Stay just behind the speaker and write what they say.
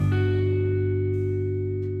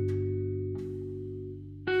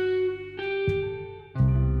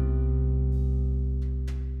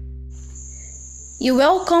You're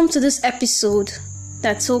welcome to this episode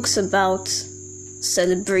that talks about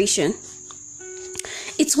celebration.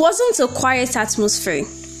 It wasn't a quiet atmosphere,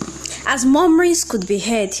 as murmurings could be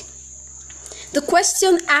heard. The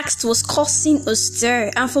question asked was causing a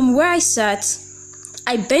stir, and from where I sat,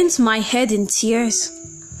 I bent my head in tears.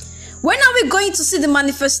 When are we going to see the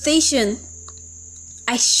manifestation?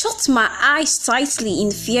 I shut my eyes tightly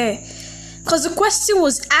in fear, because the question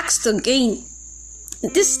was asked again.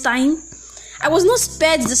 This time, I was not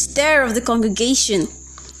spared the stare of the congregation.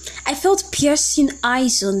 I felt piercing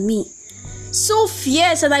eyes on me, so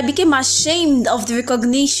fierce that I became ashamed of the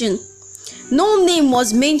recognition. No name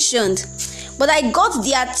was mentioned, but I got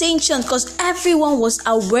the attention because everyone was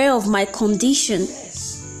aware of my condition.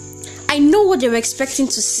 I know what they were expecting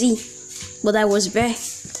to see, but I was bare.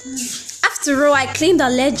 After all, I claimed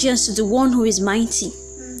allegiance to the one who is mighty.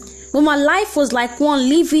 But my life was like one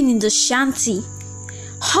living in the shanty,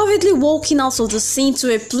 hurriedly walking out of the scene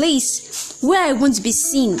to a place where I wouldn't be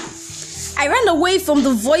seen. I ran away from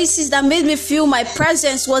the voices that made me feel my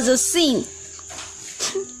presence was a sin.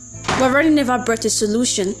 But running never brought a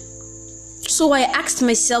solution. So I asked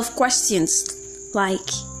myself questions like,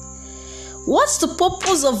 what's the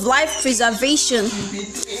purpose of life preservation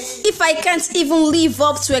if I can't even live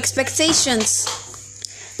up to expectations?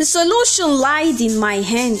 The solution lied in my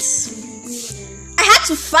hands. I had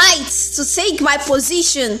to fight to take my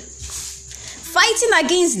position, fighting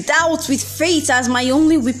against doubt with faith as my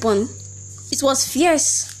only weapon. It was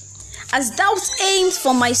fierce, as doubt aimed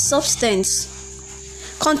for my substance,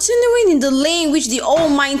 continuing in the lane which the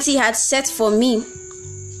Almighty had set for me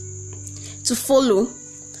to follow.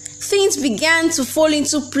 Things began to fall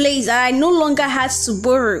into place that I no longer had to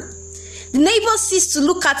borrow. The neighbors ceased to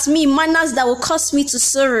look at me in manners that would cause me to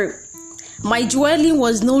sorrow. My dwelling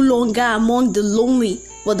was no longer among the lonely,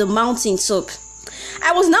 but the mountaintop.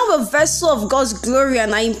 I was now a vessel of God's glory,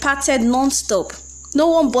 and I imparted non-stop. No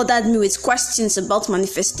one bothered me with questions about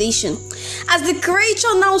manifestation. As the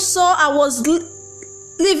creature now saw I was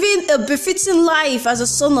living a befitting life as a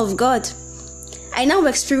son of God, I now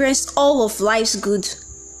experienced all of life's good.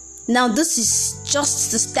 Now this is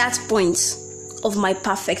just the start point of my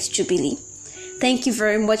perfect jubilee. Thank you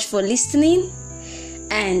very much for listening,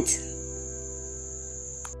 and